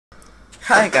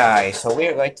Hi guys, so we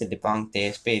are going to debunk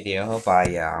this video by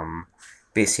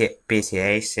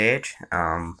PSA Sitch,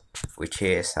 which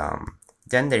is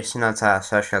gender is not a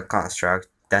social construct,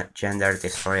 that gender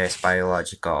dysphoria is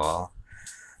biological.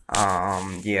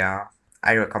 Yeah,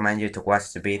 I recommend you to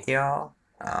watch the video.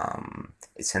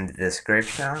 It's in the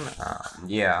description.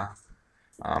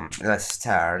 Let's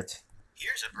start.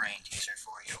 Here's a brain teaser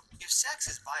for you. If sex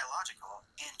is biological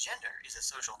and gender is a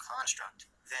social construct,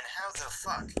 then how the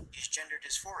fuck is gender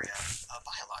dysphoria a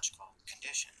biological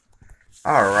condition?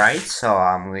 Alright, so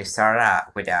we start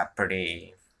out with a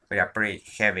pretty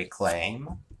heavy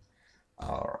claim,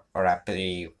 or a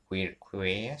pretty weird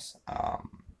quiz.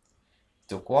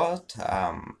 To quote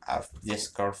a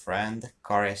Discord friend,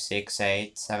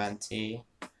 Corey6870,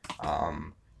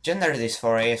 gender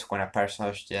dysphoria is when a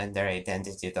person's gender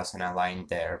identity doesn't align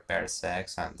their birth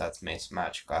sex, and that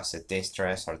mismatch causes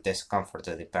distress or discomfort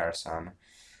to the person.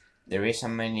 The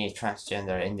reason many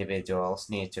transgender individuals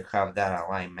need to have that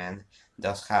alignment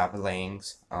does have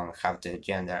links on how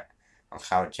gender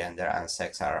and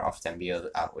sex are often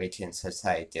viewed within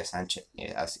society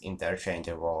as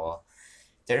interchangeable.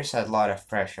 There is a lot of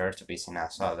pressure to be seen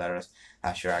as others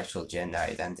as your actual gender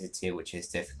identity, which is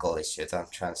difficult if you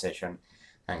don't transition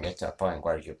and get to a point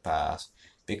where you pass,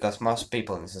 because most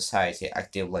people in society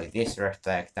actively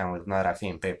disrespect and will not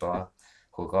offend people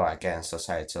who go against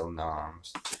societal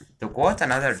norms. To quote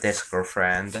another Discord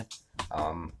friend,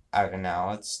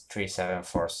 Ugnaught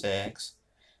 3746,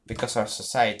 because our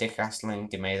society has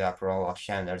linked the made-up role of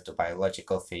gender to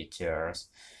biological features,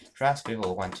 trans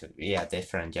people want to be a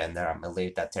different gender and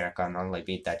believe that there can only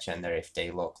be that gender if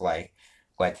they look like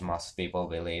what most people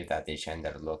believe that the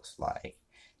gender looks like.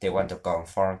 They want to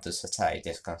conform to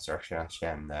society's construction of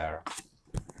gender.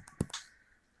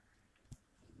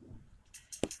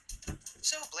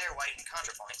 So Blair White and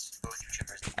ContraPoints, both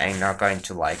YouTubers. I'm not going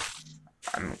to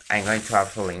I'm going to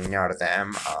actually ignore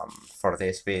them for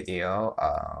this video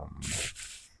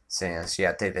since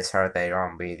yeah they deserve their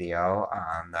own video,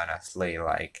 and honestly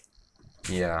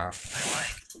yeah.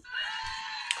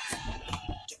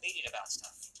 Debated about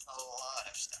stuff. A lot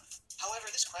of stuff. However,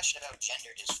 this question about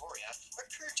gender dysphoria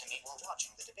occurred to me while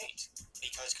watching the debate.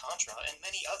 Because Contra and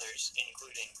many others,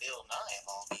 including Bill Nye of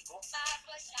all people,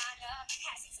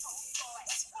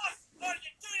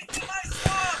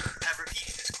 have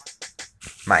repeated this question.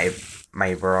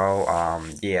 My bro,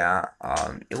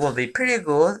 it would be pretty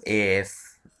good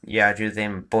if yeah you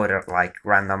didn't put like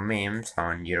random memes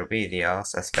on your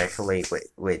videos, especially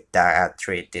with that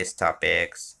treat these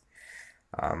topics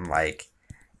like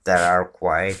that are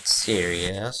quite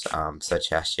serious,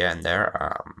 such as gender,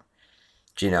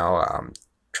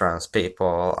 trans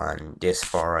people and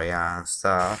dysphoria and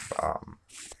stuff.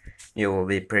 It will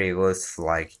be pretty good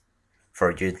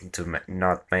for you to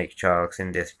not make jokes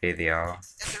in this video.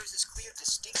 That there is this clear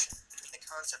distinction between the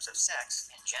concepts of sex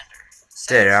and gender. Sex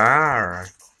There are.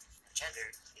 and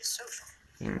gender is social.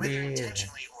 Indeed. Whether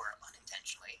intentionally or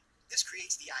unintentionally, this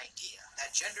creates the idea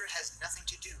that gender has nothing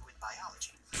to do with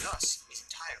biology, thus is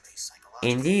entirely psychological.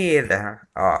 Indeed.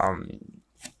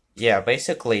 Yeah,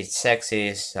 basically sex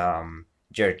is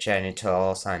your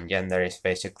genitals and gender is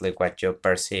basically what you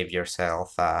perceive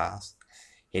yourself as.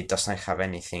 It doesn't have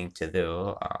anything to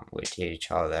do with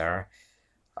each other.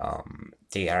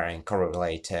 They are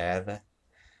uncorrelated.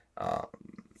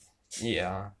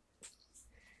 Yeah.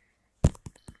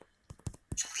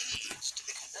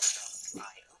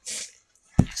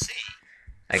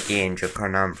 Again, your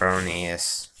conundrum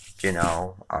is,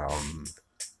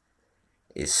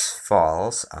 is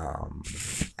false.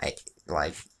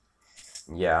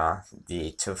 Yeah,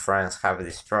 the two friends have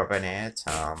disproven it.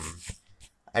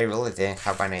 I really didn't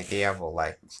have an idea,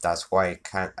 but that's why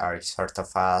I sort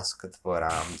of asked. But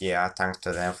yeah, thanks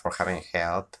to them for having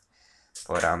help.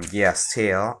 But yeah,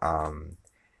 still,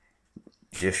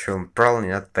 you should probably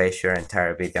not base your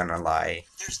entire video on a lie.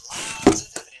 There's lots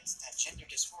of evidence that gender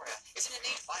dysphoria is an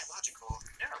innate biological,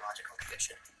 neurological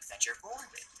condition that you're born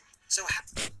with. So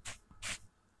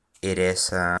it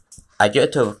is a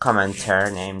YouTube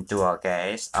commenter named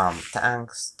DuoGaze.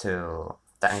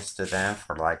 Thanks to them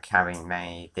for having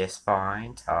made this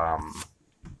point.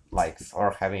 For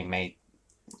having made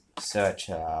such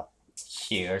a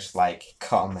huge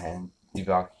comment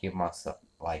debunking most of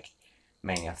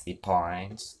many of the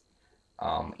points.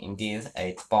 Indeed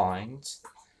 8 points.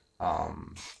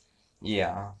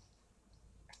 Yeah.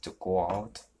 To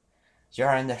quote,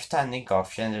 your understanding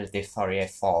of gender dysphoria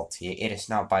is faulty. It is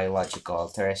not biological.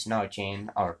 There is no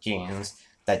gene or genes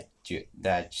that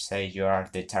say you are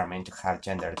determined to have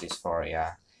gender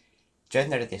dysphoria.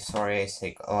 Gender dysphoria is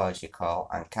psychological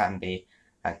and can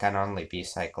only be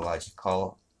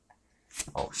psychological.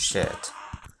 Oh shit.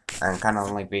 And can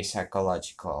only be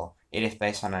psychological. It is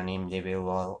based on an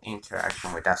individual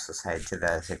interaction with a society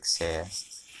that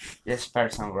exists. This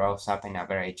person grows up in a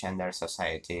very gender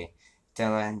society,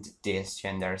 telling this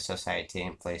gender society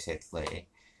implicitly.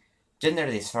 Gender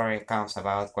dysphoria comes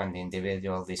about when the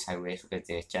individual disagrees with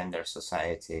this gender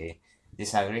society,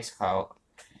 disagrees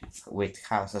with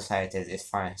how society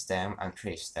defines them and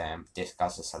treats them. This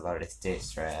causes a lot of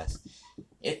distress.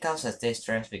 It causes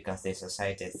distress because the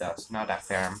society does not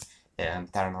affirm the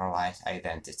internalized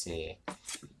identity.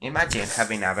 Imagine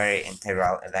having a very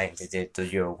integral identity to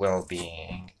your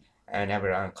well-being, and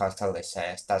everyone constantly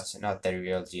says that's not the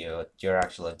real you, you're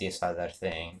actually this other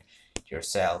thing.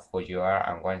 Yourself, who you are,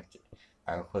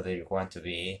 and who do you want to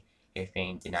be, is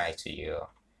being denied to you.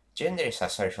 Gender is a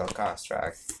social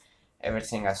construct.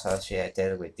 Everything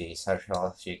associated with the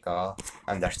sociological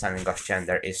understanding of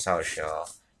gender is social,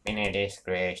 meaning it is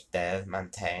created,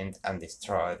 maintained, and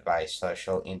destroyed by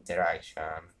social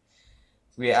interaction.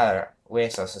 We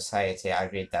as a society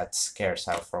agree that skirts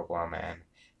are for women,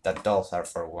 that dolls are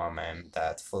for women,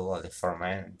 that football is for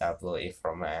men, that blue is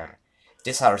for men.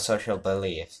 These are social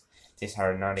beliefs. These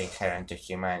are not inherent to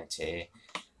humanity.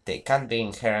 They can be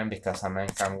inherent because a man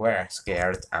can wear a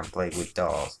skirt and play with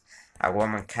dolls. A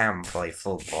woman can play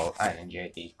football and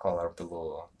enjoy the color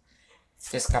blue.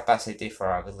 This capacity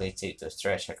for ability to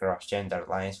stretch across gender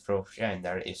lines proves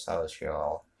gender is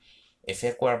social. If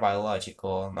it were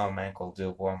biological, no man could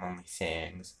do womanly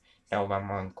things, no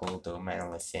woman could do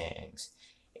manly things.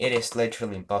 It is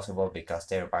literally impossible because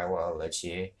their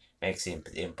biology makes it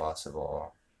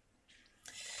impossible.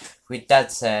 With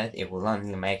that said, it would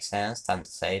only make sense than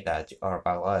to say that our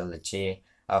biology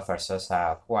offers us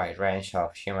a wide range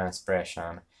of human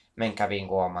expression. Men can be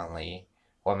womanly,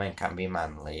 women can be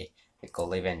manly. We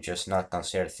could even just not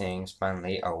consider things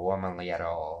manly or womanly at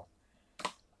all.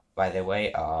 By the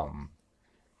way,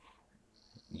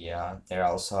 yeah, they're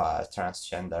also a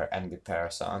transgender MB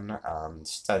person,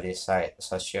 studies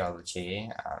sociology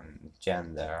and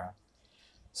gender.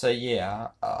 So yeah,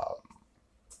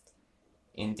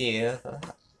 indeed,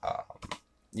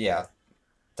 yeah,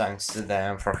 thanks to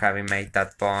them for having made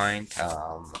that point.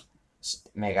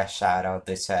 Mega shout out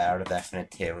deserved,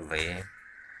 definitively.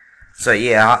 So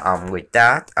yeah, with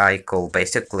that, I could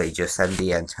basically just end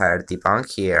the entire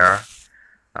debunk here.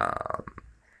 Um,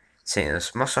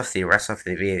 since most of the rest of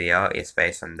the video is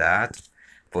based on that,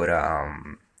 but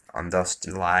on those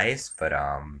lies. But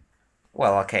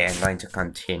well, okay, I'm going to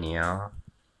continue.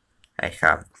 I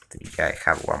have 1.25.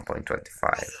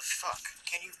 Why the fuck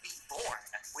can you be born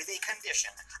with a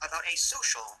condition about a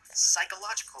social,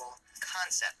 psychological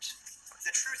concept?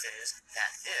 The truth is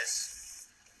that this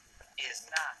is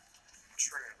not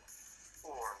true.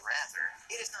 Or rather,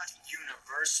 it is not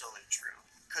universally true.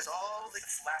 Because all the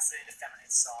flaccid,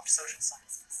 effeminate, soft social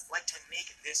sciences like to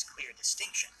make this clear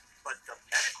distinction, but the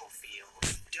medical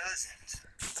field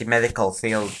doesn't. The medical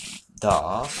field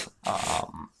does.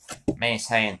 Many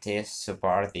scientists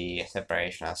support the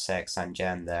separation of sex and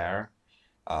gender,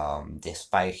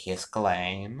 despite his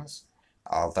claims.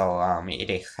 Although it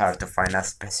is hard to find a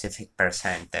specific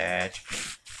percentage.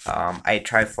 I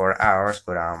tried for hours,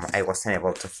 but I wasn't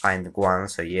able to find one,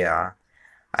 so yeah,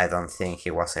 I don't think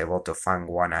he was able to find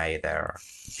one either.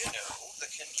 You know, the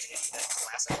community that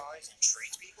classifies and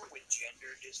treats people with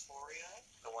gender dysphoria,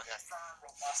 the one that firm,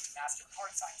 robust, masculine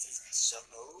hard sciences is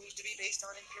supposed to be based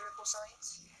on empirical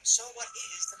science. So what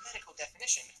is the medical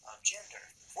definition of gender?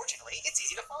 Fortunately, it's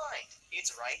easy to find.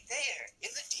 It's right there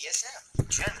in the DSM.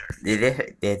 Gender.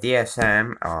 The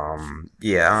DSM,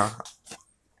 yeah.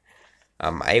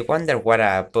 I wonder what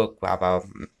a book about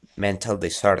mental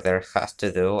disorder has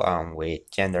to do with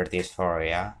gender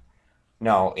dysphoria.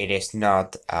 No, it is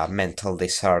not a mental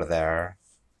disorder.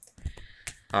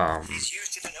 It's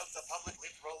used to denote the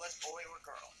public-lived role as boy or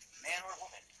girl, man or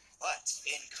woman. But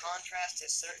in contrast to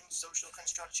certain social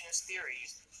constructionist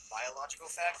theories, biological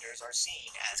factors are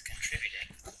seen as contributing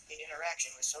in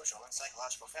interaction with social and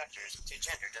psychological factors to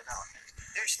gender development.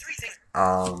 There's three things.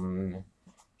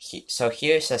 So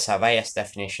here's a biased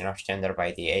definition of gender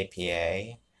by the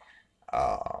APA.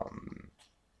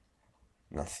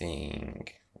 Nothing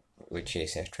which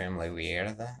is extremely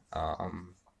weird.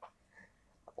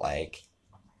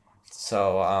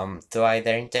 To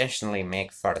either intentionally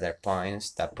make further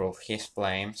points that prove his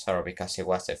claims, or because it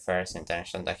was the first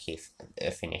definition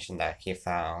that he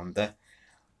found.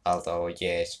 Although,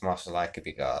 yeah, it's most likely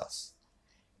because,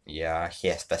 yeah,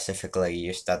 he specifically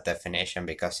used that definition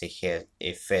because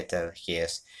it fitted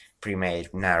his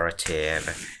pre-made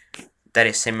narrative. That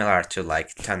is similar to,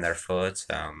 like, Thunderfoot,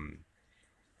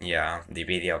 yeah, the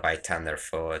video by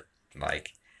Thunderfoot,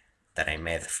 like, that I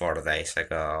made 4 days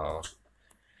ago.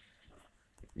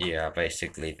 Yeah,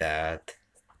 basically that.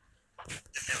 The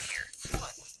note here. 1.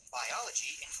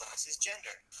 Biology influences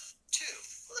gender. 2.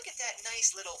 Look at that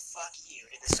nice little fuck you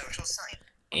to the social science.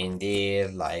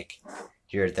 Indeed, like,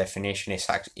 your definition is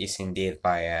indeed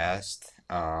biased.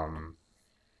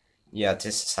 Yeah,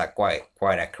 this is a quite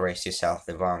a crazy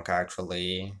self-debunk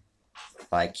actually.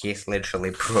 Like, he's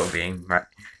literally proving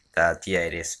that, yeah,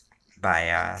 it is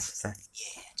biased. Yeah,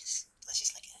 let's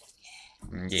just look at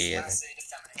it. Indeed. And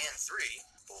 3.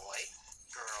 Boy,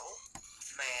 girl,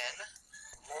 man,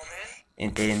 woman.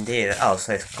 Indeed,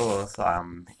 also excludes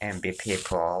MB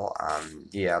people,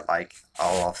 yeah, like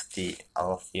all of the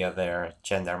other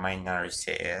gender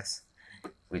minorities,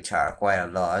 which are quite a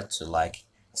lot to like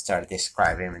start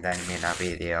describing them in a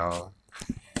video.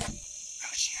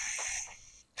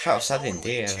 How sad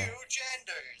indeed. 2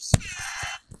 genders.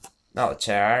 No,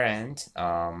 there aren't.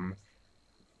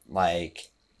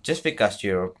 Like, just because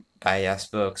your bias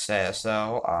book says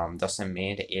so, doesn't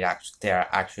mean there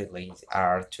actually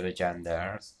are 2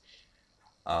 genders.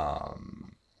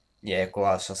 Yeah, I could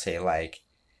also say, like,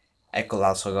 I could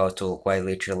also go to quite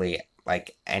literally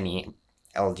like any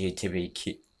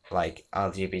LGBTQ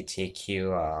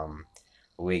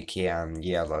wiki, and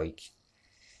yeah, like,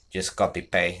 just copy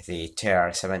paste the there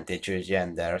are 72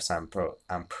 genders and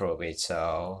prove it.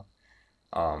 So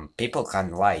people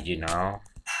can lie, you know.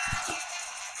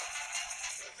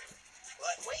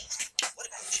 But wait, what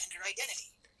about gender identity?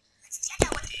 Check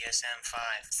out what DSM-5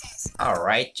 says.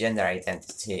 Alright, gender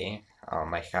identity.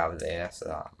 I have this.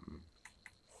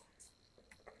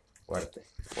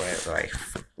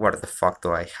 Where the fuck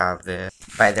do I have this?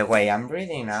 By the way, I'm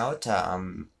reading out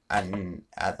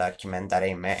a document that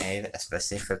I made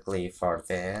specifically for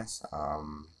this.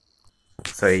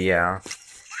 So yeah.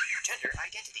 Gender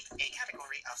identity, a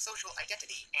category of social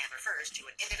identity, and refers to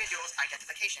an individual's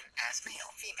identification as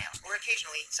male, female, or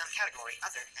occasionally some category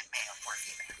other than male or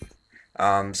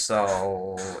female.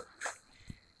 So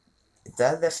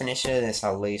that definition is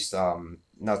at least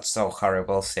not so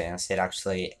horrible, since it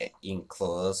actually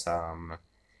includes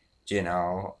you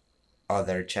know,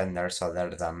 other genders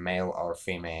other than male or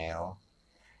female.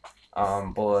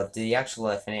 But the actual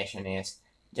definition is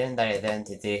gender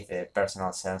identity, the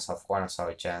personal sense of one's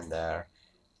own gender.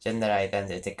 Gender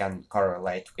identity can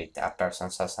correlate with a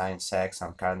person's assigned sex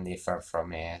and can differ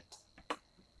from it.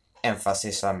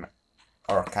 Emphasis on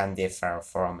or can differ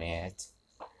from it.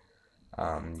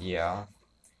 Yeah.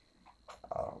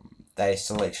 That is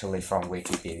literally from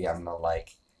Wikipedia. I'm not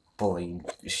like pulling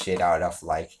shit out of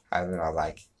like, I don't know,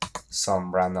 like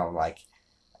some random like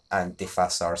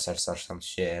Antifa sources or some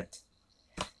shit.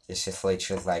 This is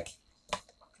literally like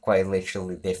quite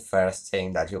literally the first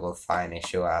thing that you will find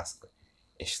if you ask.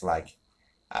 It's like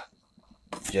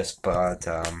just put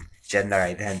gender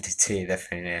identity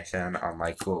definition on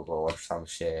like Google or some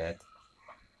shit.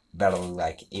 Barely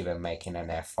like even making an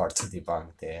effort to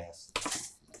debunk this.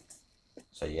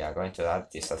 So yeah, going to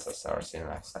add this as a source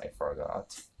unless I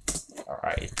forgot.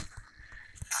 Alright.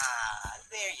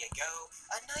 There you go.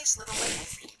 A nice little label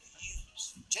for you to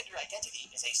use. Gender identity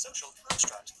is a social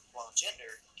construct, while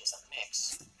gender is a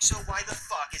mix. So why the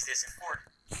fuck is this important?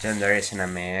 Gender isn't a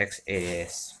mix, it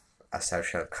is a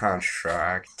social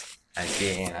construct.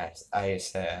 Again, I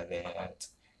said it.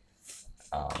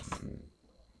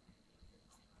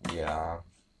 Yeah,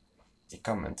 the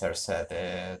commenter said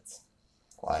it.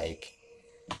 Like,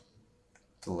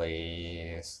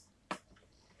 please.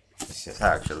 This is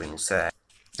actually insane.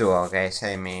 Duo guys,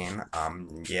 I mean,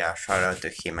 yeah, shout out to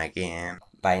him again.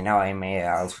 By now I may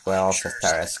as well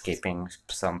start skipping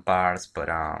some parts, but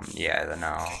yeah, I don't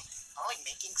know. I'm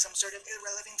making some sort of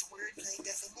irrelevant wordplay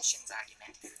definitions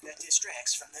argument that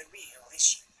distracts from the real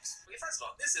issues. Okay, first of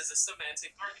all, this is a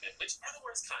semantic argument, which are the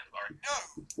worst kind of argument.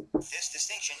 No, this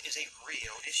distinction is a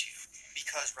real issue,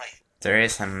 because there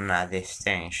isn't a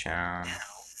distinction.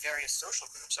 Now, various social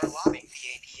groups are lobbying the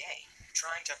APA,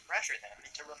 trying to pressure them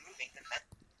into removing the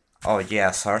Oh yeah,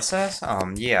 sources?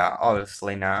 Yeah,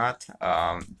 obviously not.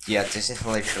 Yeah, this is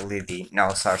literally the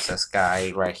no sources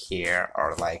guy right here,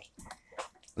 or like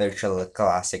literally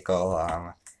classical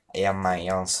I am my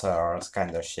own source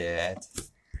kind of shit.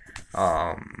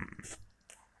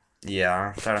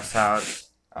 Yeah, turns out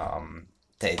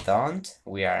they don't.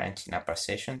 We aren't in a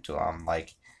position to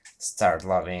like start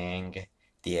lobbying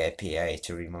the APA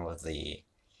to remove the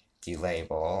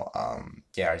label.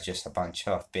 They are just a bunch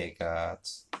of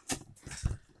bigots.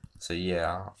 So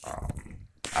yeah,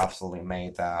 absolutely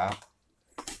made up.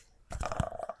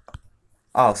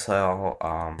 Also,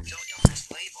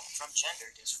 illness label from gender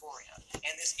dysphoria,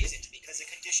 and this isn't because the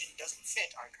condition doesn't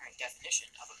fit our current definition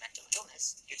of a mental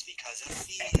illness. It's because because of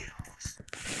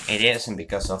fields. It isn't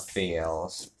because of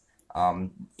fields.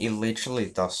 It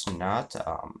literally does not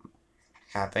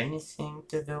have anything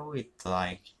to do with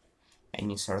like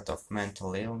any sort of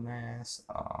mental illness.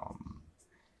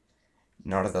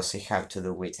 Nor does it have to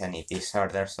do with any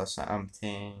disorders or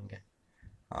something.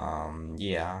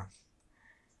 Yeah.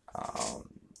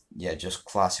 Yeah, just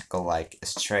classical, like,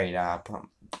 straight up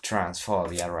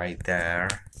transphobia right there.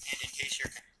 And in case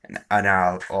you're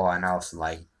And also,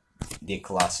 like, the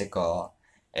classical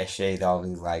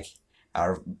SJW, like,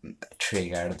 are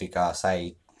triggered because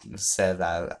I said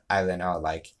that, I don't know,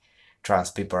 like,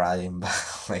 trans people are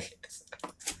invalid.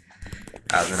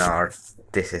 I don't know,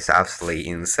 this is absolutely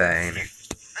insane.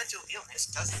 mental illness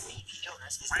doesn't mean the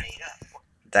illness is made up.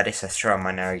 That is a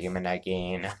strawman argument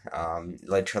again.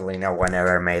 Literally no one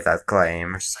ever made that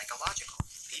claim. Psychological.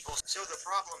 So the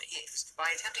problem is, by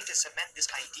attempting to cement this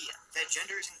idea that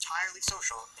gender is entirely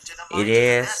social into the minds of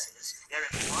the masses, they're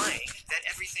implying that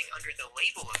everything under the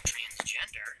label of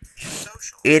transgender is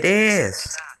social. It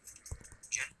is.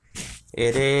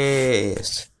 It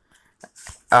is.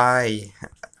 And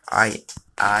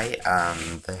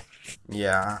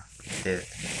yeah, the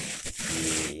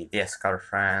Discord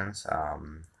friends,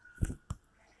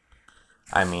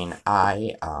 I mean,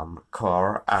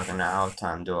 Core, Ugnaught,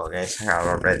 and Duogues have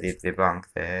already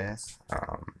debunked this.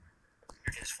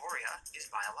 Dysphoria is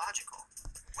biological.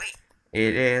 Wait.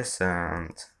 It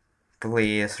isn't.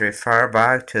 Please refer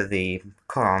back to the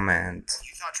comment.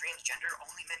 You thought transgender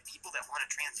only meant people that want to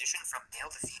transition from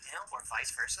male to female, or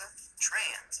vice versa?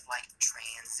 Trans, like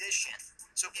transition.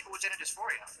 So people with gender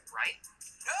dysphoria, right?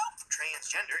 No!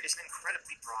 Transgender is an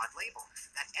incredibly broad label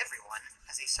that everyone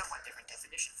has a somewhat different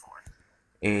definition for.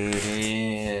 It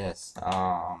is,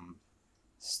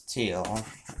 still,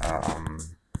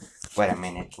 wait a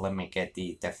minute, let me get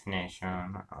the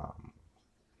definition.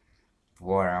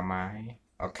 Where am I?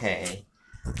 Okay.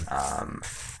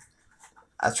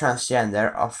 A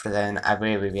transgender, often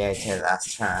abbreviated as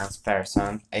trans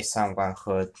person, is someone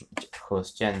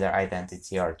whose gender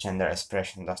identity or gender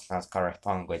expression does not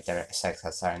correspond with their sex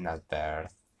assigned at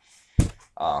birth.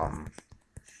 The ABA,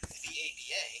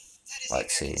 that is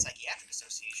Let's the American see. Psychiatric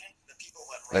Association, the people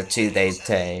what Let's see they say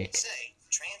take.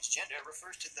 transgender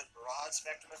refers to the broad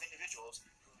spectrum of individuals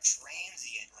who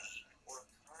transiently or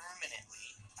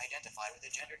permanently identify with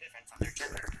a gender different from their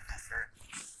gender at birth.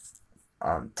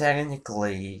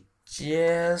 Technically,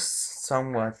 yes,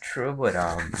 somewhat true, but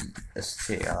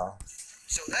still.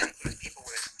 So that includes people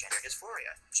with gender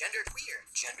dysphoria, gender queer,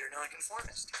 gender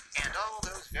nonconformist, and all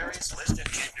those various list of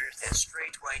genders that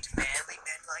straight, white, manly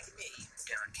men like me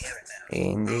don't care about.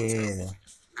 Indeed.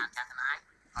 Not that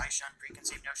I shun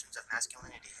preconceived notions of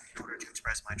masculinity in order to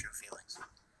express my true feelings.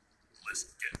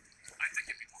 Listen, kid, I think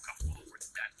you'd be more comfortable over at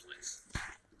that place.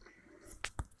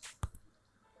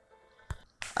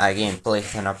 Again,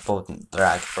 please do not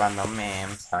drag random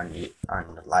memes on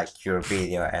like your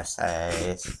video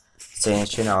essays,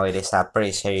 since you know it is a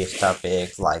pretty serious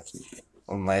topic. Like,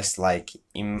 unless like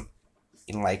in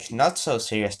like not so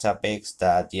serious topics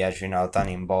that don't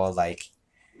involve like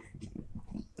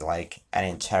an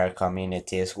entire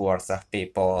community's worth of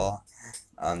people.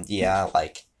 Yeah,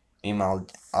 like meme all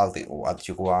what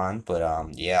you want, but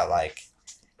yeah, like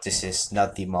this is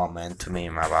not the moment to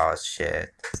meme about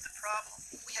shit. The problem,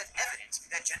 we have evidence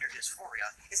that gender dysphoria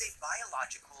is a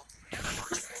biological,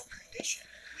 neurological condition.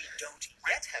 We don't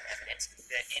yet have evidence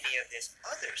that any of this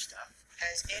other stuff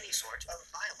has any sort of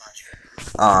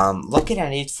biological. Looking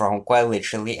at it from quite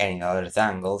literally another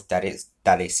angle, that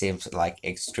it seems like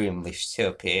extremely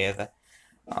stupid.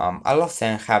 All of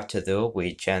them have to do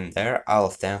with gender, all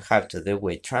of them have to do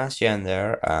with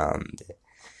transgender, and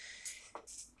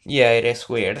yeah, it is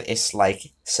weird. It's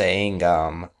like saying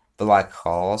black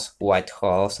holes, white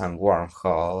holes, and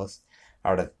wormholes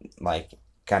are like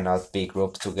cannot be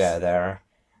grouped together.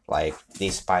 Like,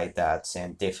 despite that,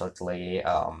 scientifically,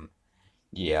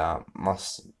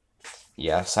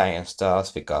 science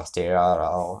does, because they are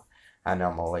all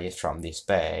anomalies from the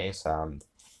space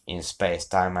in space,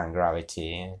 time, and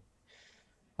gravity.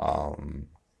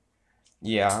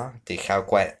 Yeah, they have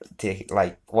quite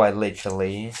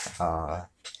literally,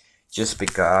 just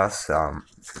because of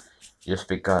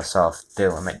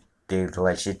the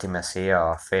legitimacy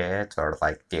of it, or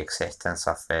like the existence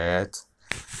of it,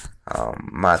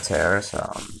 matters.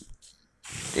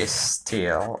 Is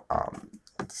still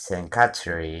the same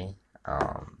category.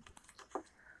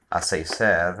 As I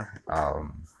said,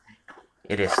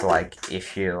 it is like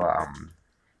if you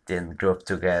didn't group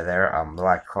together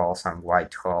black holes and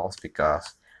white holes,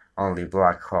 because only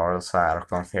black holes are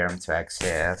confirmed to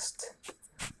exist.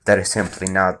 That is simply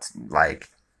not like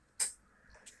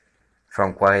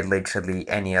from quite literally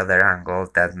any other angle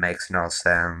that makes no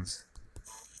sense.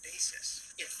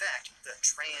 Basis. In fact, the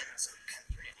trans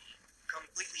community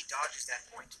completely dodges that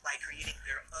point by creating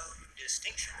their own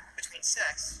distinction between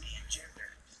sex and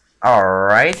gender.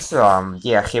 Alright, so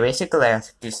yeah, he basically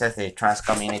accuses the trans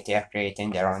community of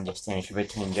creating their own distinction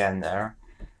between gender,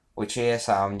 which is,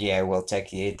 yeah, we'll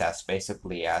take it as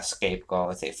basically a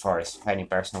scapegoat for any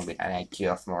person with an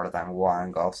IQ of more than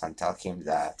 1 goes and tell him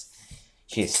that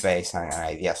his face and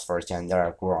ideas for gender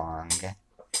are wrong.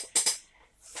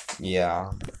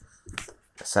 Yeah,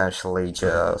 essentially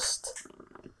just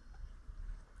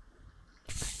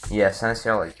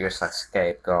a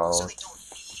scapegoat. So they don't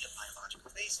need a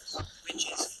biological basis, which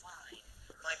is fine.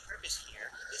 My purpose here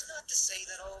is not to say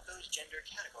that all those gender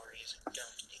categories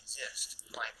don't exist.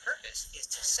 My purpose is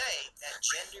to say that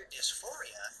gender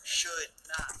dysphoria should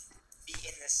not be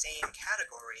in the same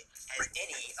category as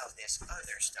any of this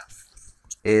other stuff.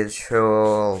 It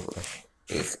should.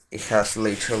 It has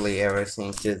literally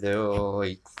everything to do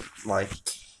with, like,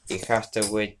 it has to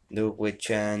do with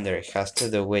gender, it has to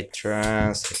do with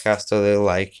trans, it has to do,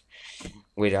 like,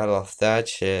 with all of that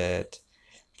shit.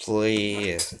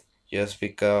 Please, just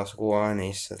because one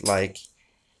is, like,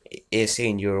 is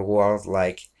in your world,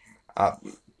 like,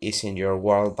 is in your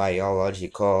world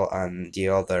biological and the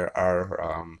other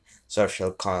are,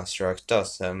 social construct,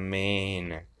 doesn't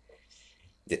mean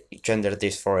the gender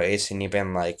dysphoria isn't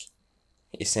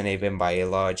even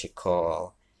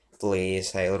biological.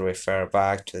 Please, I'll refer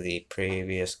back to the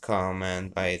previous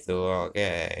comment by Duo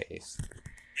Gaze.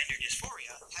 Gender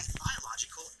dysphoria has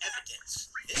biological evidence.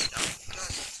 This stuff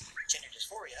doesn't. Gender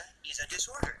dysphoria is a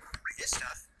disorder. This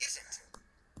stuff isn't.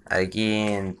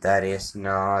 Again, that is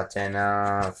not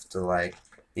enough to, like,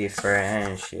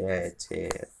 differentiate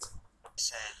it.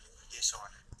 Said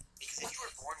disorder. Because if you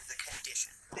were born with a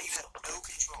condition that you have no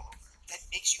control, that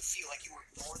makes you feel like you were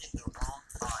born in the wrong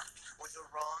body, or the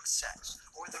wrong sex,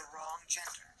 or the wrong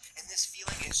gender, and this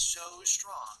feeling is so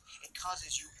strong, it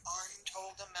causes you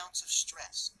untold amounts of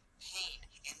stress, pain,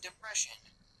 and depression,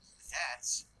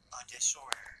 that's a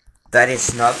disorder. That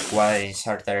is not what a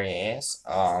disorder is.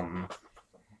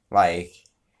 Like,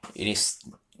 it is,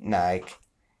 like,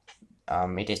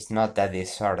 it is not that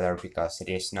disorder because it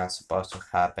is not supposed to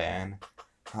happen.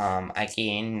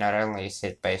 Again, not only is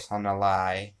it based on a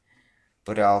lie,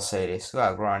 but also it is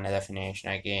a wrong definition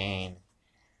again.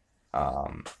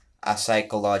 A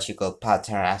psychological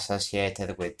pattern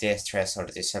associated with distress or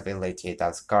disability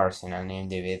that occurs in an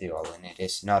individual, and it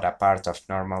is not a part of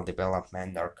normal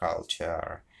development or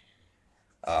culture.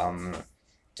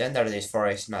 Gender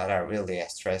dysphoria is not really a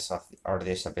stress or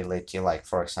disability, like,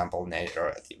 for example,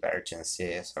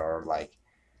 neurodivergencies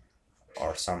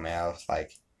or some else,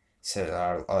 like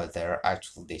several other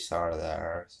actual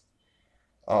disorders.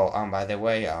 Oh, and by the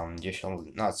way, you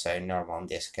should not say normal in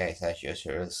this case, as you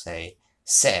should say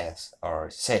cis or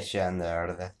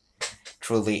cisgendered.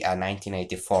 Truly a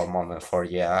 1984 moment for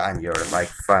you and your, like,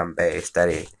 fan base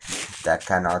that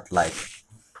cannot, like,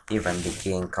 even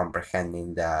begin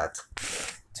comprehending that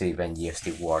to even use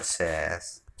the word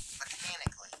cis.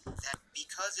 Mechanically, that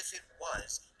because if it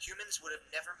was, humans would have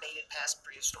never made it past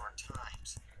prehistoric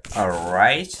times.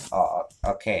 Alright,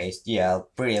 okay, yeah,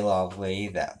 pretty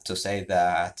lovely to say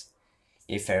that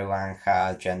if everyone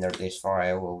had gender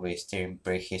dysphoria, will be still in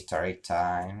prehistoric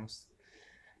times.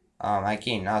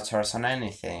 Again, not source on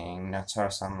anything, not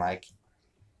source on, like,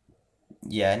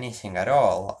 yeah, anything at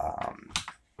all.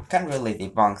 Can't really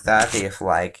debunk that if,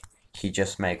 like, he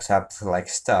just makes up, like,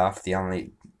 stuff. The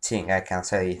only thing I can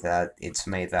say is that it's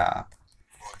made up.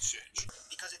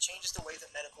 Because it changes the way the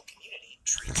medical community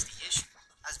treats the issue.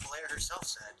 As Blair herself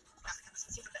said,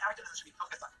 It seems that the activism should be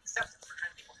focused on acceptance for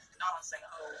trans people, not on saying,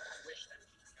 oh, I wish that.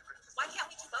 Why can't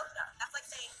we do both though? That's like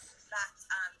saying that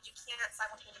you can't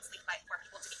simultaneously fight for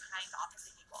people to be kind to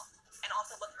autistic people and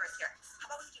also look for a cure.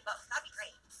 How about we do both? That'd be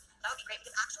great. That would be great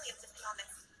because actually insisting on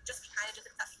this, just be kind and just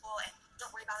accept people and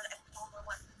don't worry about it as all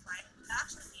normal as right? That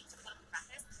actually leads to clinical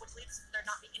practice, which leads to there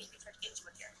not being any research into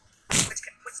a cure, which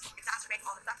exacerbates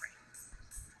all the suffering.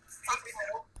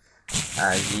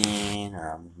 Again,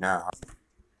 no.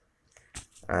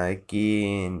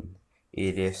 Again,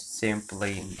 it is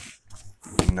simply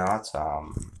not,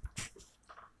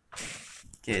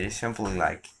 it is simply,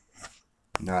 like,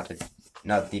 not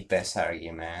the best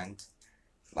argument.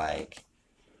 Like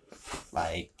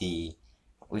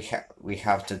we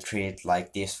have to treat,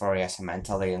 like, dysphoria as a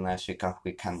mental illness because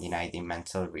we can deny the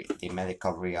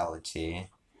medical reality.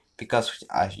 Because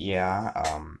as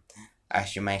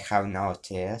you may have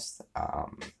noticed,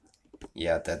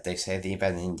 that they said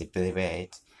even in the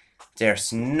debate,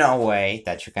 there's no way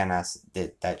that you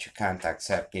that you can't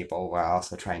accept people while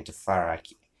also trying to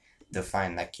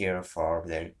find a cure for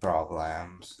their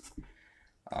problems.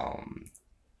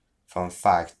 Fun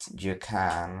fact, you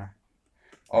can.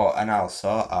 Oh, and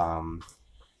also,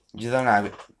 you don't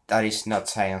have, that is not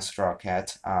science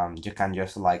rocket. You can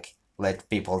just like let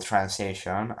people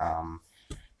transition.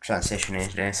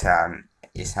 Transitioning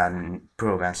is an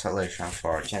proven solution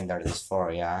for gender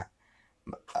dysphoria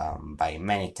by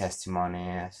many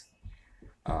testimonies.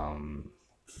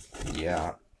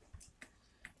 Yeah,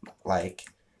 like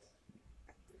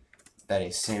that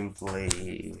is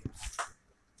simply,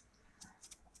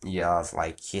 yeah,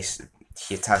 like he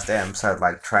tested himself,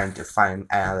 like trying to find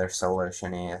another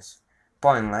solution is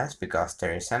pointless because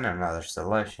there isn't another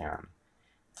solution.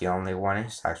 The only one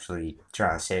is actually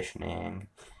transitioning,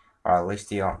 or at least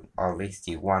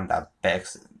the one that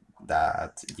begs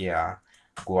that, yeah,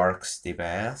 works the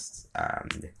best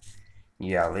and,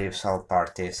 yeah, leaves all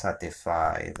parties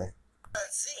satisfied.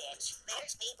 Sitch,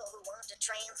 there's people who want to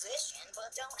transition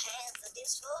but don't have the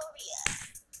dysphoria.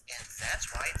 And that's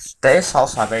why it's... That is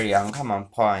also a very uncommon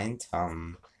point.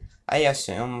 I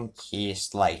assume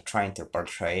he's like trying to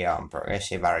portray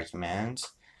progressive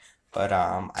arguments, but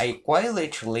I quite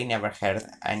literally never heard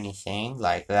anything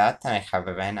like that, and I have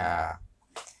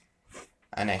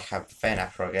been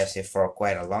a progressive for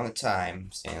quite a long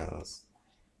time, since,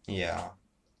 yeah,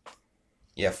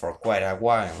 for quite a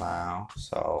while now.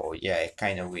 So yeah, it's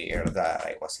kind of weird that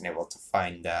I wasn't able to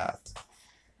find that.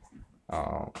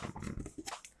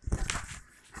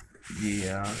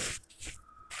 Yeah.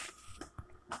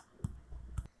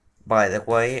 By the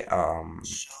way, so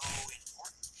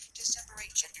important to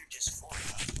separate gender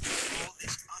dysphoria from all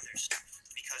this other stuff,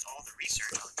 because all the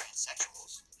research on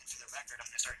transsexuals, and for the record, I'm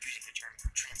going to start using the term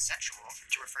transsexual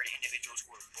to refer to individuals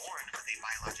who are born with a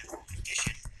biological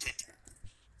condition.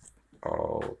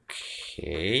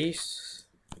 okay.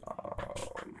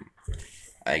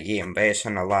 Again, based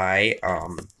on a lie,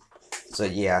 so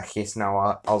yeah, he's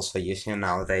now also using an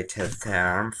outdated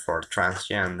term for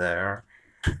transgender.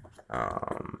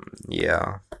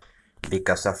 Yeah,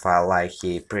 because of a lie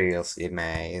he previously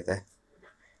made.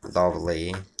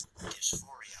 Lovely.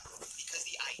 Dysphoria, because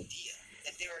the idea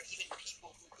that there are even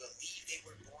people who believe they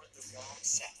were born the wrong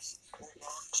sex or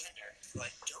wrong gender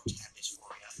but don't have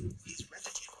dysphoria is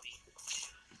relatively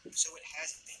new. So it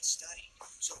hasn't been studied.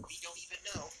 So we don't even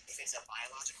know if it's a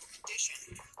biological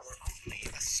condition or only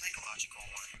a psychological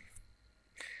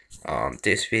one.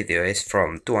 This video is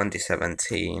from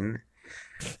 2017.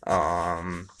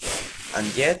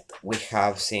 And yet we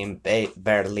have seen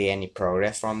barely any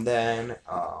progress from then.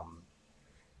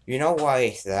 You know why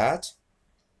is that?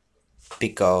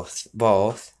 Because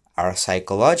both are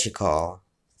psychological,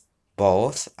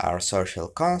 both are social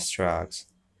constructs.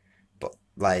 But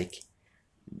like,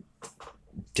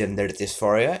 gender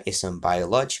dysphoria isn't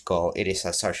biological, it is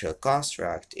a social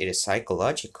construct, it is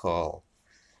psychological.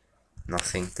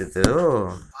 Nothing to do.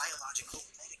 Biological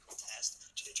medical test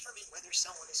to determine whether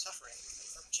someone is suffering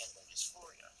from gender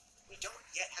dysphoria. We don't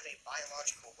yet have a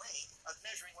biological way of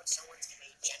measuring what someone's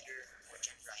innate gender or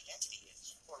gender identity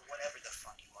is, or whatever the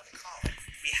fuck you want to call it.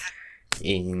 We have...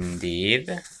 Indeed.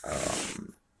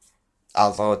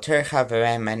 Although there have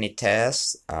been many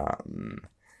tests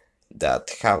that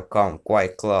have come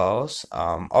quite close.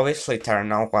 Obviously they're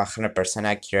not 100%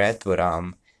 accurate, but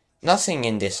nothing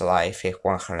in this life is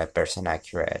 100%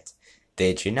 accurate.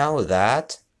 Did you know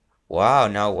that? Wow,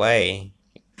 no way.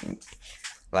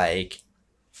 Like,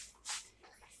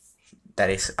 that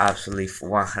is absolutely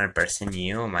 100%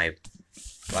 new.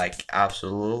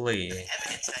 Absolutely.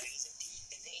 Evidence that is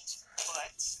indeed innate,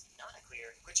 but not clear.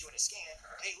 Put you in a scan.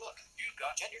 Hey, look, you've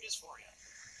got gender dysphoria.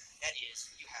 That is,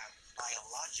 you have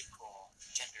biological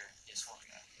gender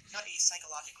dysphoria, not a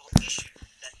psychological issue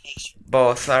that makes you...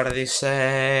 Both are the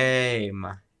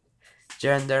same.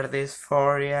 Gender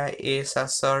dysphoria is a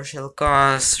social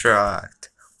construct.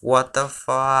 What the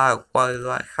fuck? Why do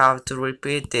I have to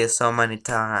repeat this so many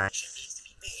times? Needs to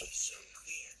be made so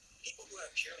clear. People who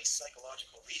have purely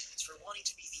psychological reasons for wanting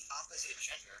to be the opposite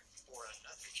gender or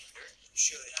another gender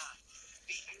should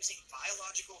be using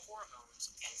biological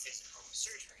hormones and physical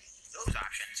surgery. Those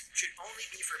options should only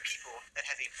be for people that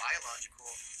have a biological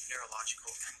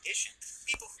neurological condition.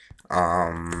 People...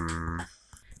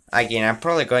 Again, I'm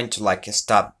probably going to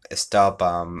stop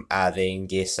adding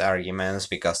these arguments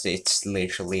because it's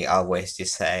literally always the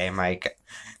same. I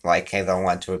don't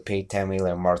want to repeat 10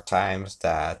 million more times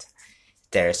that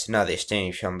there's no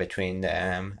distinction between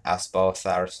them, as both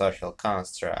are social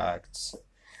constructs.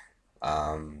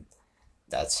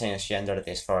 That since gender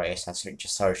dysphoria is a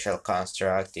social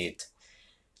construct, it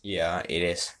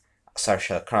is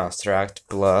social construct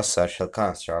plus social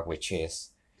construct, which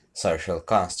is social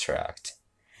construct.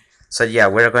 So yeah,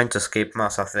 we're going to skip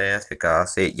most of this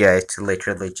because it's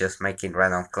literally just making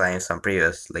random claims on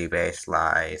previously based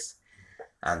lies,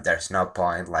 and there's no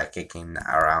point like kicking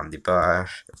around the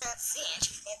bush.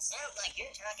 Sitch, it sounds like you're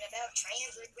talking about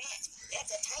trans regret.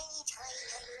 That's a tiny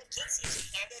number of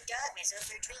cases, and a dog whistle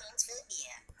for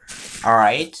transphobia.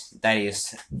 Alright, that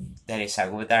is a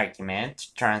good argument.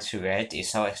 Trans regret is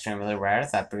so extremely rare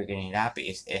that bringing it up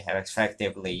is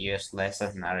effectively useless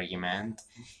as an argument.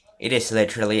 It is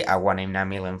literally a 1 in a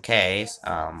million case.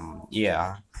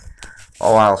 Yeah.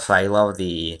 Oh, also, I love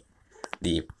the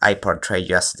I portray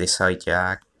just the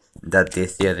Sojack that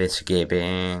this dude is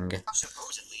giving.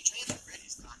 Supposedly, trans regret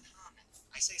is not common.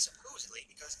 I say supposedly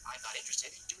because I'm not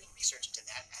interested in doing research into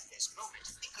that at this moment,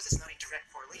 because it's not a direct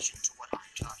correlation to what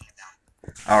I'm talking about.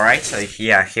 Alright, so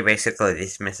yeah, he basically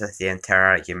dismisses the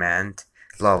entire argument.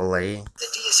 Lovely. The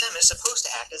DSM is supposed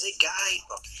to act as a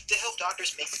guidebook to help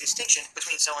doctors make the distinction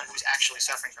between someone who's actually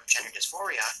suffering from gender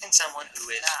dysphoria and someone who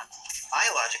is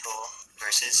biological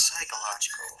versus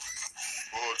psychological.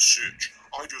 But Sitch,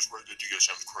 I just read the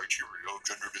DSM criteria of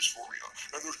gender dysphoria,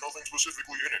 and there's nothing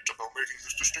specifically in it about making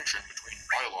this distinction between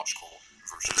biological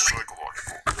versus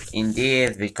psychological.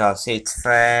 Indeed, because it's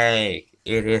fake.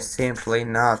 It simply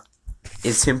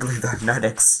does not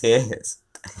exist.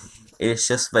 It's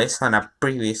just based on a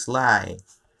previous lie.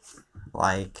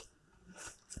 Like,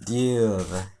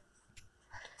 dude.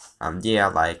 Yeah,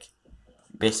 like,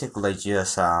 basically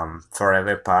just, for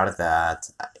every part that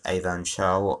I don't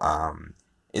show,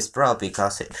 it's probably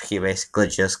because he basically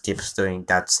just keeps doing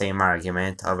that same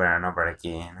argument over and over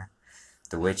again.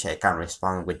 To which I can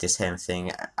respond with the same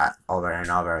thing over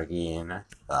and over again.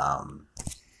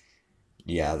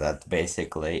 Yeah, that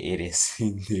basically it is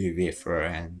indeed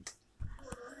different.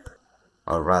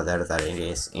 Or rather that it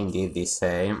is indeed the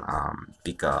same,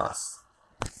 because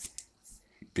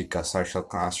social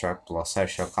construct plus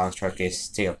social construct is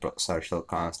still social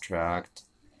construct.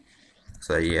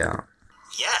 So yeah.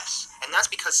 Yes, and that's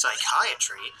because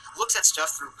psychiatry looks at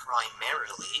stuff through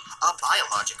primarily a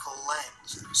biological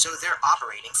lens. So they're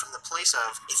operating from the place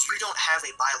of, if you don't have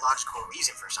a biological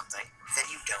reason for something, then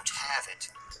you don't have it.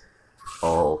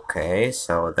 Okay,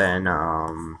 so then,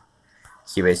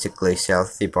 he basically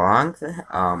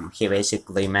self-debunked. He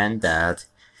basically meant that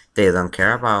they don't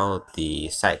care about the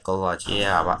psychology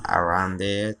around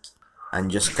it, and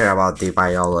just care about the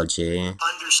biology.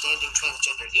 Understanding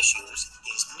transgender issues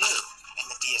is new, and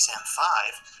the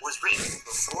DSM-5 was written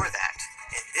before that.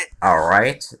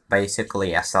 Alright,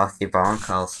 basically a self-debunk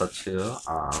also too.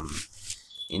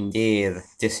 Indeed,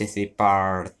 this is the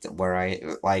part where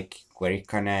where it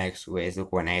connects with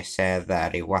when I said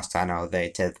that it was an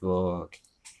outdated book.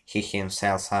 He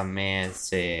himself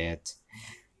admits it.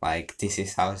 Like, this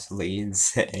is absolutely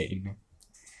insane.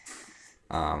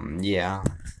 Yeah.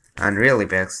 And really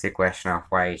begs the question of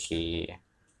why he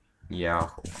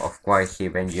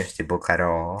even used the book at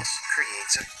all. This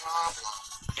creates a problem.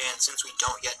 And since we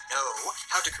don't yet know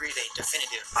how to create a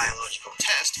definitive biological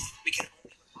test, we can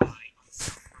only rely on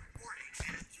self-reporting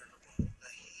and observable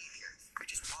behavior,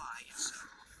 which is why it's so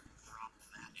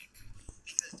problematic.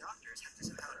 Because doctors have to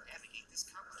somehow navigate this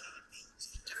complicated maze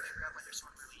to figure out whether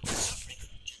someone really is suffering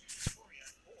from gender dysphoria,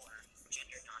 or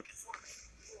gender non-conforming,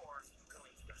 or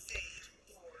going through a phase,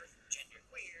 or gender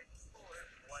queer, or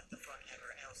what the fuck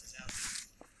ever else is out there.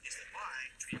 Is that why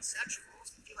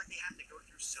transsexuals feel like they have to go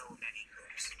through so many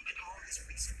hoops, and all this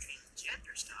recent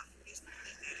transgender stuff is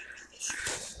only making an issue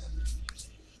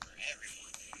for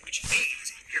everyone, which means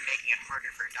you're making it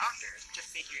harder for doctors to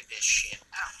figure this shit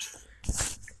out.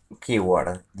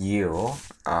 Keyword you.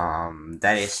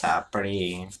 That is a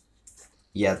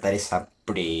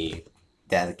pretty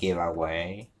dead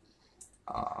giveaway.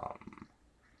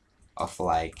 Of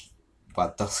like,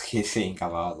 what does he think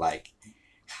about like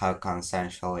how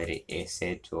consensual it is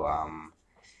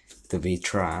to be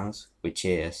trans, which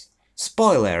is,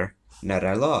 spoiler, not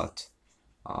a lot.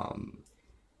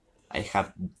 I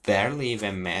have barely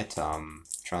even met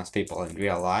trans people in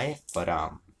real life, but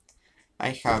I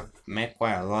have met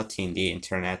quite a lot in the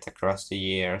internet across the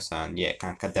years, and yeah,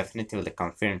 can definitely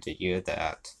confirm to you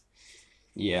that,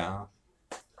 yeah,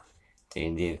 they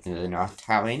indeed do not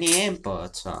have any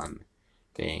input on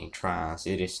being trans.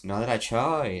 It is not a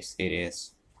choice, it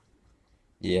is,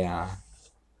 yeah,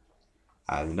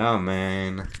 I don't know,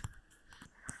 man.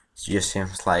 It just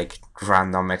seems like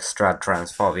random extra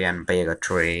transphobia and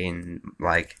bigotry in,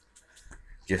 like,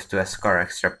 just to score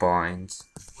extra points.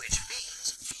 Which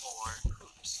means more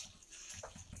hoops.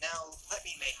 Now, let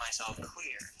me make myself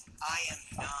clear. I am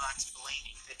not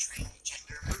blaming the transgender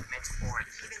transgender movement, or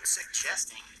even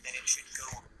suggesting that it should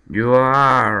go You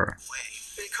are. away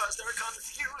because they're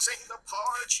confusing the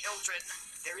poor children.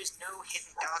 There is no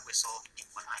hidden dog whistle in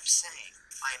what I'm saying.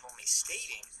 I am only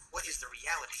stating what is the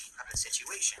reality of the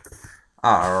situation.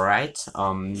 Alright,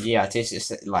 yeah, this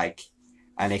is like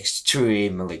an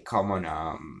extremely common,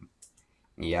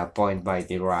 yeah, point by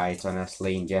the right,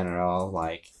 honestly, in general,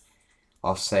 like,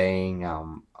 of saying,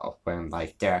 of when,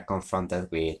 like, they're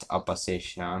confronted with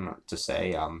opposition, to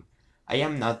say, I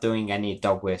am not doing any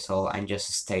dog whistle, I'm just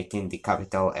stating the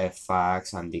capital F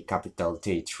facts and the capital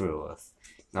T truth,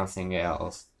 nothing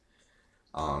else.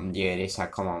 Yeah, it is a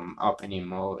common opening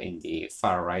move in the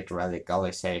far-right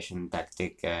radicalization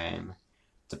tactic game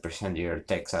to present your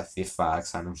text as the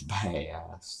facts and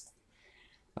unbiased.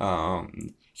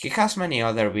 He has many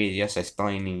other videos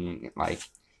explaining, like,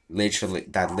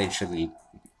 literally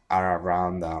are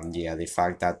around, yeah, the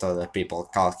fact that other people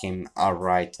call him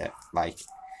alt-right, like,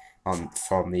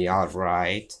 from the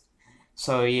alt-right.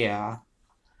 So, yeah.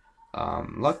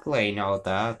 Luckily I know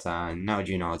that, and now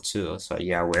you know too, so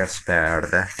yeah, we're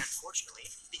spared. Unfortunately,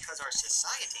 because our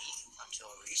society, until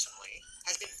recently,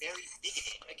 has been very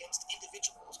bigoted against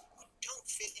individuals who don't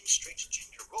fit in strict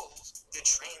gender roles, the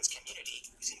trans community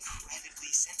is incredibly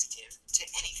sensitive to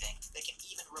anything that can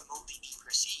even remotely be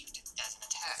perceived as an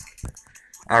attack.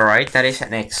 Alright, that is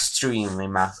an extremely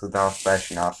massive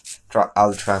version of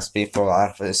all trans people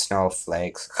are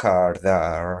snowflakes,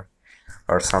 harder,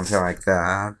 or something like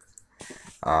that.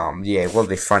 Yeah, it would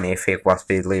be funny if it was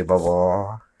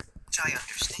believable. Which I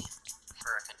understand.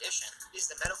 Her condition is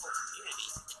the medical community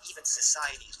and even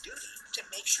society's duty to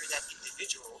make sure that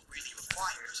individual really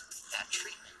requires that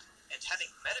treatment. And having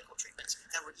medical treatments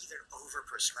that were either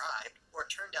overprescribed or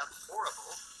turned out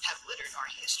horrible have littered our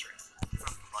history.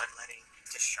 From bloodletting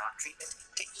to shock treatment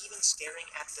to even staring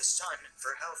at the sun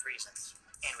for health reasons.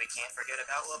 And we can't forget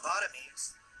about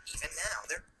lobotomies. Even now,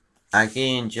 they're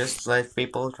Again, just let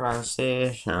people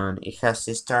transition. It has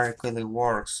historically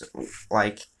works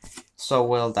like so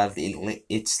well that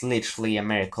it's literally a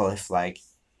miracle if like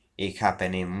it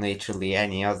happened in literally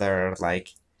any other like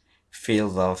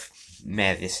field of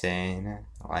medicine.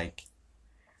 Like,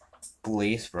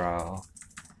 please, bro.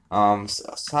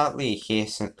 Sadly, he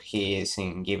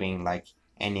isn't giving like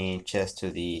any interest to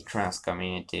the trans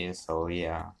community. So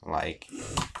yeah, like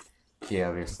he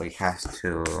obviously has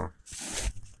to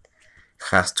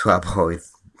avoid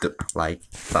like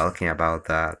talking about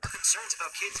that. concerns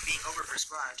about kids being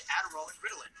overprescribed Adderall and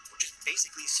Ritalin, which is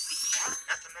basically speed,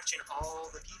 not to mention all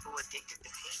the people addicted to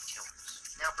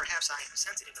painkillers. Now, perhaps I am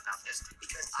sensitive about this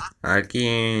because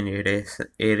Again,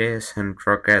 it isn't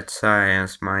rocket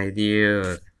science, my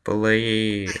dude.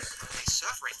 Please.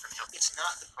 suffering from health. It's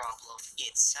not the problem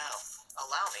itself.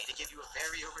 Allow me to give you a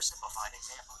very oversimplified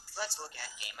example. Let's look at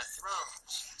Game of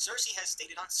Thrones. Cersei has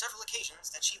stated on several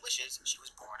occasions that she wishes she was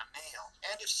born a male.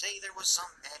 And if, say, there was some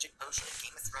magic potion in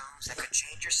Game of Thrones that could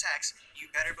change your sex, you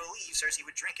better believe Cersei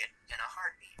would drink it in a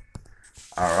heartbeat.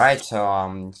 Alright, so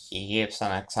he gives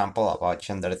an example about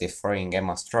gender dysphoria in Game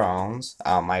of Thrones.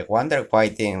 I wonder why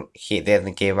he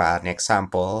didn't give an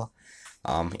example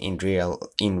in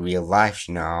real life,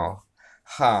 you know.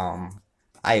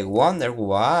 I wonder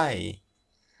why.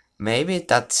 Maybe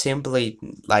that simply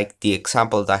like the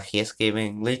example that he's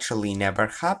giving literally never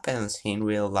happens in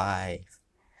real life.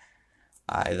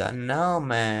 I don't know,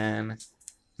 man.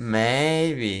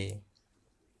 Maybe.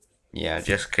 Yeah,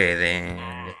 just kidding.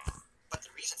 But the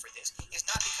reason for this is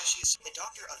not because she is the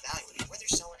doctor evaluating whether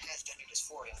someone has gender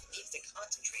dysphoria needs to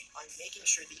concentrate on making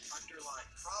sure the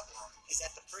underlying problem is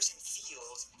that the person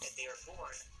feels that they are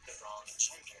born the wrong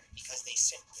gender because they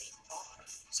simply are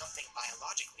something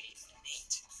biologically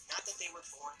innate. Not that they were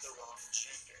born the wrong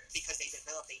gender because they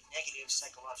developed a negative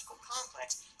psychological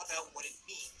complex about what it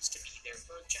means to be their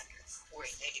birth gender, or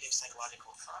a negative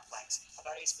psychological complex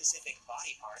about a specific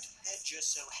body part that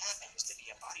just so happens to be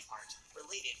a body part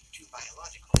related to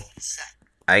biological sex.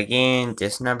 Again,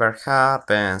 this never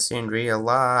happens in real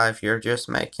life. You're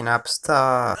just making up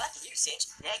stuff. Back to you,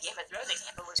 Sitch. That Game of Thrones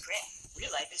example was correct.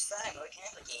 Real life is far more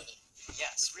complicated.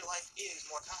 Yes, real life is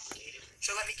more complicated.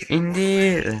 So let me give you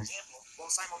Indeed. one example while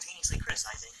simultaneously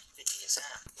criticizing the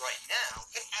DSM. Right now,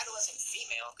 an adolescent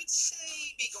female could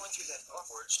say be going through that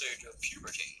awkward stage of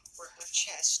puberty where her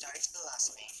chest starts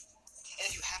blossoming. And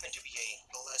if you happen to be a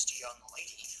blessed young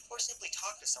lady, or simply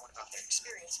talk to someone about their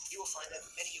experience, you will find that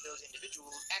many of those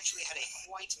individuals actually had a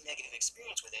quite negative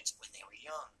experience with it when they were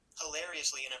young.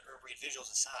 Hilariously inappropriate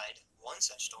visuals aside, one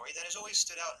such story that has always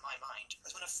stood out in my mind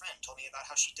was when a friend told me about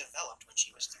how she developed when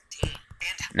she was 13.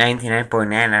 And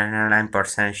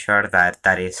 99.999% sure that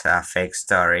that is a fake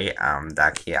story,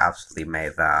 that he absolutely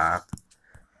made up.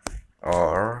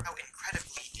 Or how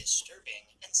incredibly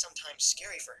disturbing and sometimes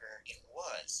scary for her it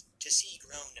was to see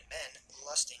grown men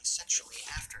lusting sexually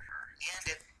after her, and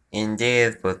it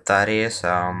indeed, but that is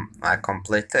a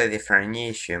completely different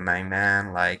issue, my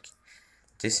man. Like,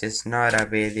 this is not a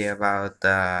video about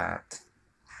that.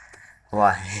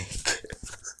 Like,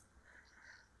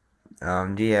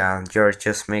 yeah, you're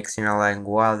just mixing a like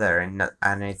water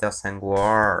and it doesn't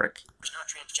work. was not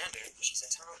transgender, she's a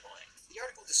tomboy. The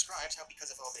article describes how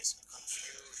because of all this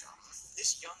confusion,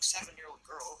 this young 7-year-old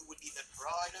girl who would be the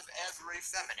bride of every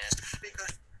feminist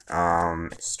because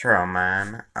Straw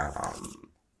man,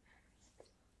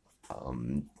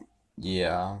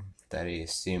 yeah, that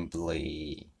is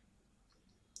simply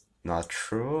not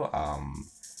true.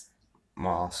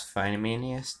 Most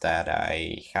feminists that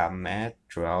I have met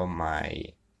throughout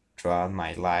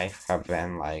my life have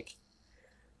been like,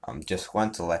 just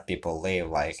want to let people live.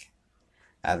 Like,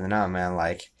 I don't know, man.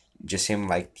 Like, you seem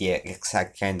like the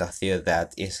exact kind of dude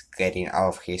that is getting out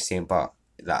of his simple,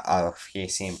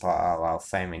 about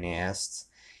feminists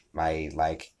by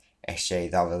like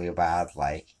SJW bad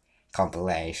like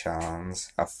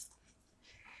compilations of,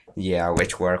 yeah,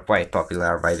 which were quite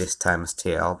popular by this time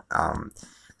still.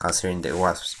 Considering it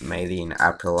was made in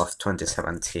April of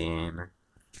 2017.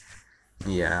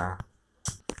 Yeah.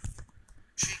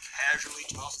 she casually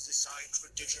tosses aside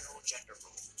traditional gender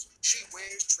roles. She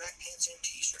wears track pants and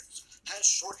t-shirts, has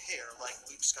short hair like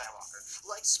Luke Skywalker,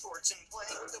 likes sports and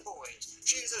playing with the boys.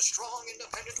 She's a strong,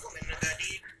 independent woman that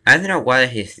needs. I don't know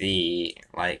what is the,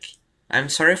 like, I'm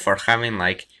sorry for having,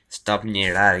 like, stop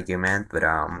near argument, but,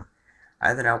 I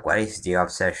don't know what is the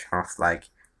obsession of, like,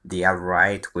 the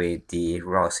alt-right with the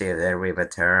Rosie the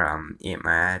Riveter,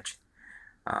 image,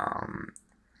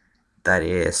 that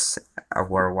is a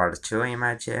World War II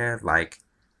image, like,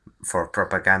 for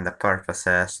propaganda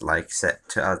purposes, like, set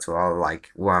to all, like,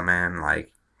 women,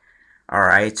 like,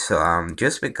 alright, so,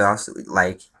 just because,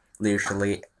 like,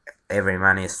 literally every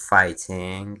man is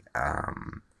fighting,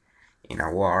 in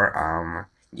a war,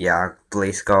 yeah,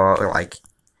 please go, like,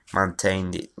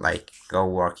 maintain the, like, go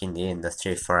work in the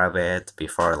industry for a bit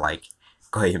before, like,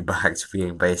 going back to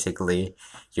being basically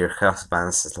your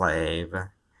husband's slave.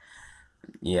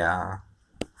 Yeah.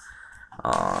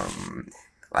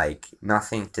 Like,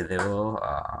 nothing to do,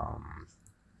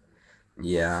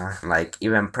 yeah, like,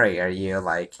 even prayer, you,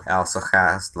 like, also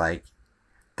has, like,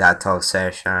 that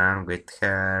obsession with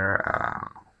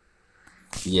her,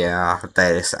 yeah,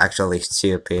 that is actually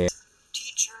stupid.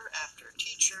 Teacher after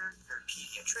teacher, her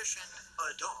pediatrician,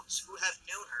 adults who have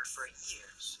known her for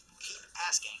years keep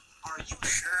asking, "Are you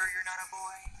sure you're not a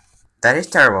boy?" That is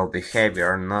terrible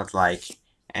behavior, not like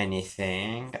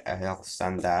anything else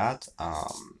than that.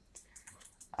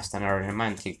 As a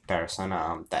romantic person,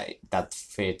 that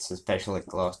fits especially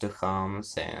close to home,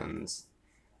 since,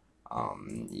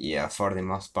 yeah, for the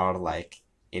most part, like,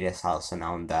 it is also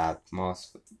known that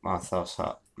most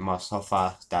of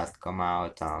us that come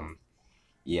out,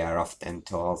 yeah, are often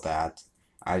told that,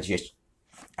 are you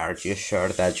are you sure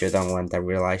that you don't want a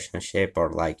relationship, or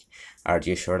like, are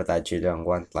you sure that you don't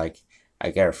want like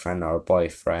a girlfriend or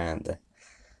boyfriend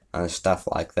and stuff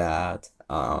like that.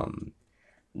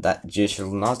 That you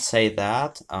should not say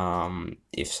that.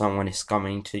 If someone is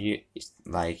coming to you,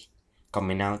 like,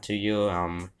 coming out to you,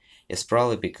 it's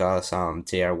probably because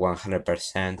they are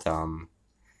 100%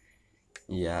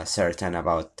 yeah, certain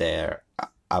about their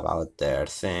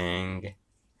thing.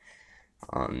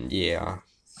 Yeah,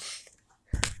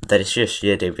 that is just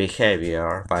shitty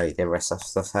behavior by the rest of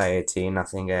society,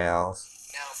 nothing else.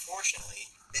 Now, fortunately,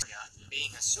 this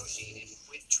being associated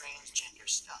with transgender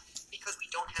stuff, because we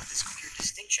don't have this clear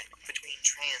distinction between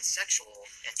transsexual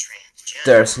and transgender.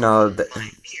 There's no, My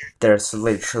fear there's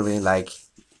literally like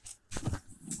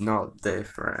no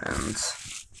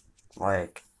difference.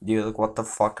 Like, dude, what the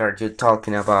fuck are you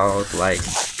talking about? Like,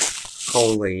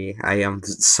 holy, I am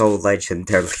so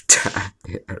legendarily tired.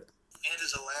 And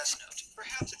as a last note,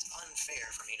 perhaps it's unfair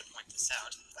for me to point this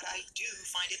out, but I do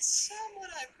find it somewhat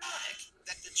ironic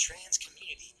that the trans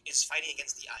community is fighting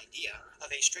against the idea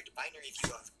of a strict binary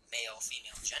view of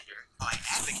male-female gender by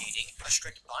advocating a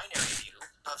strict binary view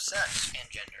of sex and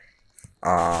gender.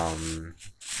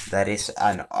 That is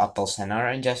an apples and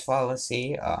oranges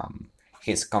fallacy.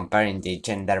 He's comparing the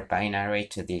gender binary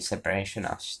to the separation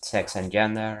of sex and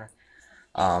gender.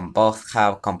 Both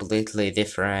have completely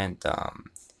different,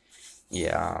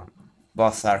 yeah,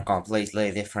 both are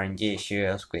completely different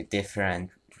issues with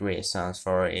different reasons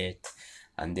for it,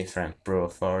 and different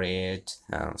proof for it,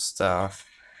 and stuff,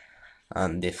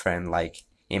 and different, like,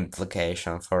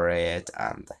 implication for it,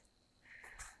 and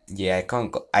yeah,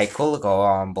 I could go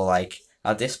on, but like,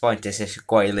 At this point, this is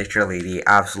quite literally the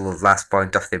absolute last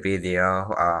point of the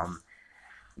video.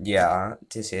 Yeah,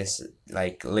 this is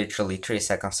like literally 3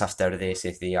 seconds after this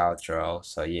is the outro,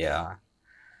 so yeah.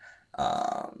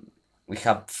 We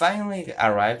have finally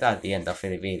arrived at the end of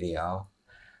the video.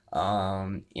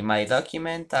 In my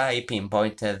document, I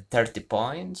pinpointed 30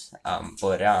 points,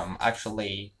 but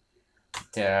actually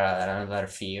there are another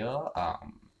few.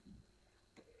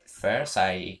 First,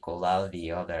 I called out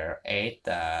the other 8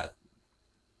 that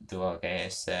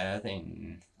BIGOT said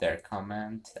in their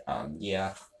comment.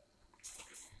 Yeah,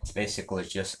 basically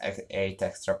just 8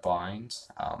 extra points.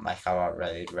 I have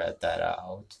already read that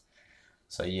out.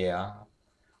 So yeah.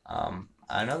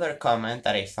 Another comment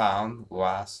that I found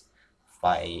was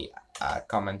by a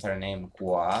commenter named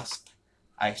Wasp.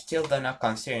 I still do not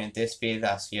consider this bid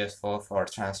as useful for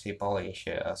trans people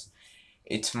issues.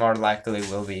 It's more likely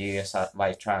will be used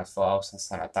by transphobes as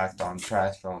an attack on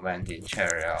trans movement in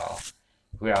general.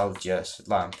 We're all just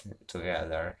lumped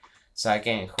together. So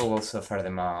again, who will suffer the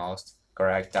most?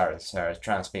 Correct answer,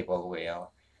 trans people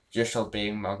will. Usually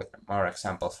being more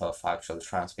examples of actual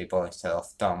trans people instead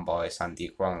of tomboys and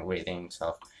the wrong readings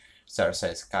of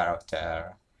Cersei's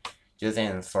character. You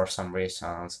think for some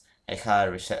reasons I had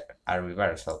a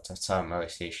reversal to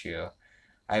Tomboy's issue.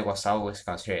 I was always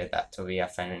considered that to be a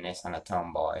feminist and a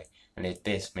tomboy, and it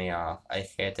pissed me off. I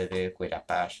hated it with a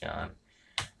passion.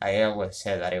 I always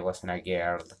said that I wasn't a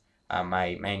girl, and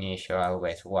my main issue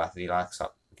always was the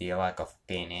lack of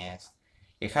penis.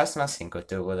 It has nothing to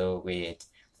do with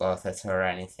clothes or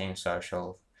anything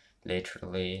social,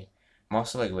 literally.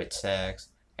 Mostly with sex.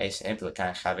 I simply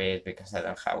can't have it because I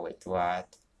don't have with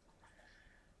what.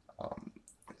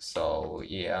 So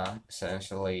yeah,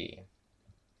 essentially.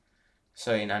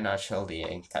 So in a nutshell,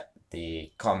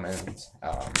 the comment,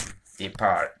 the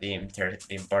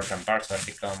important part of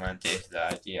the comment is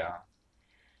that yeah,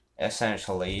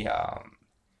 essentially,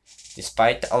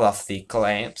 despite all of the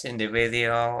claims in the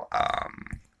video,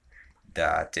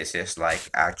 that this is like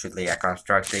actually a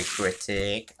constructive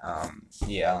critique,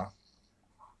 yeah,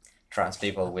 trans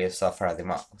people will suffer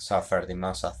the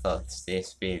most of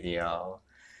this video,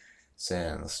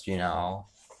 since you know.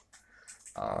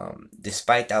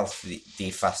 Despite all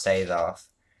the facade of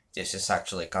this is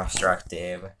actually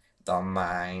constructive, don't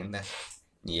mind,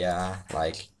 yeah,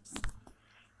 like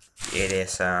it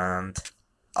isn't.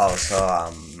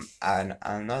 Also,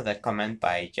 another comment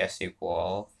by Jesse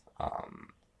Wolf,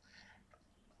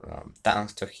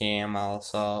 thanks to him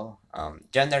also.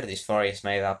 Gender dysphoria is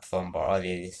made up from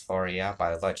body dysphoria,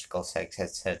 biological sex,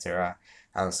 etc.,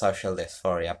 and social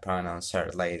dysphoria, pronouns,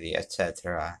 third lady,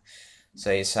 etc. So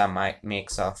it's a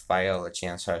mix of biology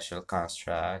and social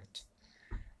construct.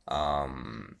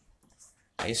 I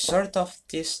sort of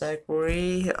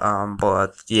disagree,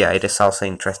 but yeah, it is also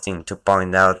interesting to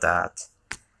point out that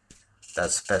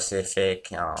specific,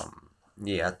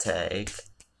 yeah, take.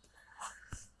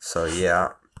 So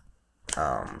yeah,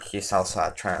 he's also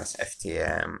a trans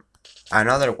FTM.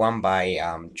 Another one by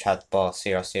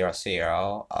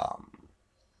chatbot000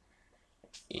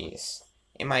 is,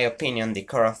 in my opinion, the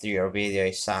core of your video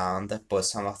is sound, but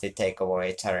some of the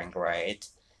takeaways aren't great.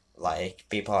 Like,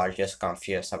 people are just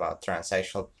confused about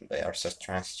transsexual versus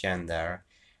transgender.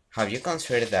 Have you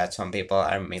considered that some people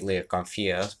are merely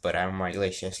confused, but are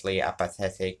maliciously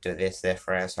apathetic to this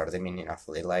difference or the meaning of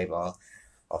the label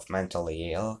of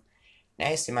mentally ill?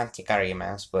 Nice semantic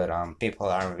arguments, but people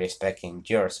aren't respecting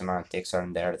your semantics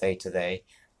on their day-to-day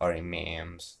or in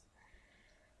memes.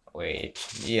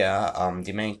 Which, yeah,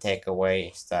 the main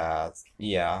takeaway is that,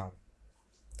 yeah,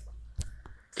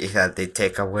 is that the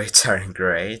takeaways aren't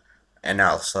great. And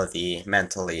also the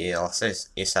mentally ill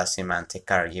is a semantic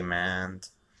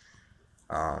argument.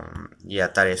 Yeah,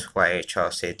 that is why I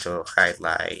chose it to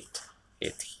highlight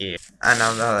it here.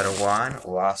 Another one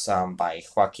was by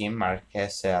Joaquin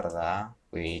Márquez Cerda,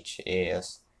 which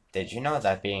is, did you know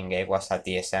that being gay was a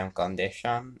DSM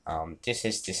condition? This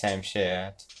is the same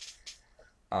shit.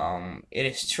 It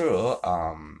is true.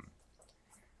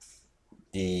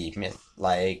 The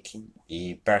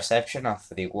perception of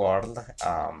the world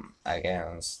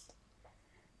against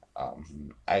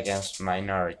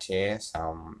minorities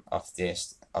of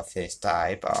this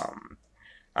type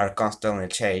are constantly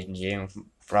changing,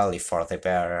 probably for the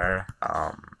better.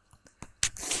 I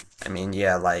mean,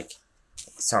 yeah, like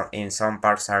in some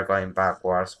parts are going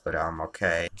backwards, but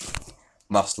okay,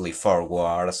 mostly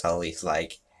forwards. At least,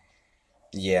 like,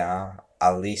 yeah,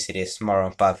 at least it is more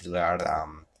unpopular.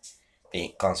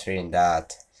 Considering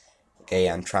that gay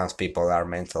and trans people are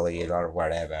mentally ill or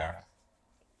whatever.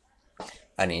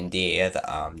 And indeed,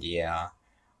 yeah,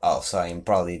 also in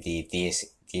probably this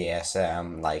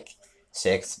DSM, like,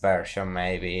 sixth version,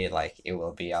 maybe like it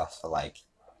will be also like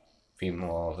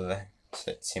removed,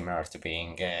 similar to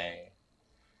being gay.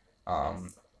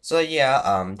 So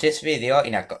yeah, this video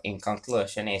in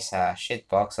conclusion is a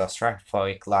shitbox of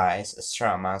transphobic lies,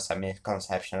 strawmans, and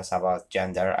misconceptions about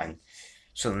gender, and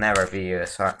should never be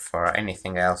used for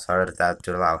anything else other than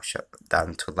to laugh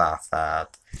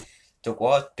at. To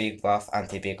quote Big Buff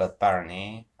anti-bigot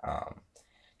Barney,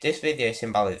 this video is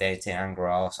invalidating and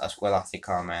gross, as well as the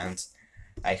comments.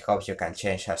 I hope you can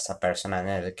change as a person and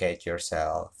educate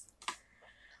yourself.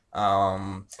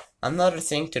 Another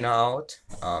thing to note,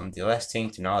 the last thing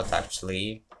to note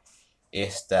actually,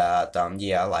 is that,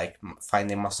 yeah, like,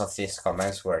 finding most of these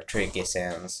comments were tricky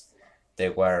since they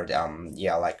were,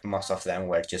 yeah, like, most of them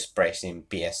were just praising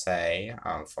PSA,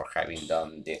 for having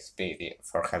done this video,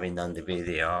 for having done the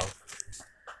video.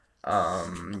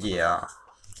 Yeah.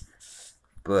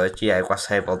 But yeah, I was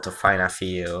able to find a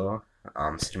few,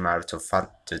 similar to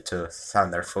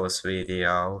Thunderfoot's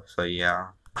video, so yeah.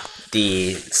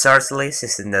 The source list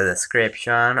is in the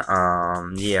description.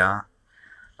 Yeah.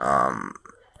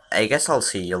 I guess I'll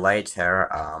see you later.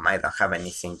 I don't have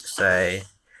anything to say.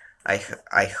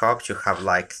 I hope you have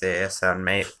liked this, and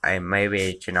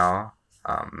maybe, you know,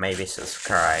 maybe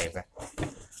subscribe.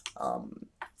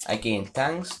 Again,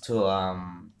 thanks to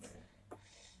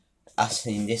us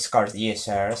in Discord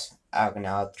users,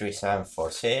 Ugnaught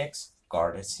 3746,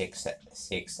 Gordon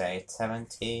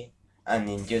 66870, and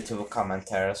in YouTube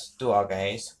commenters, Duo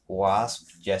Gaze,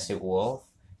 Wasp, Jesse Wolf,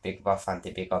 Big Buff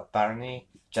anti-bigot Barney,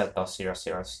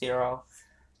 Jetbo000,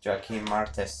 Joaquin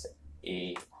Márquez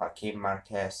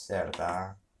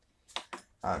Cerda,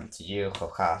 and you who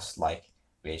has like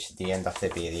reached the end of the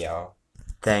video.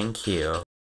 Thank you.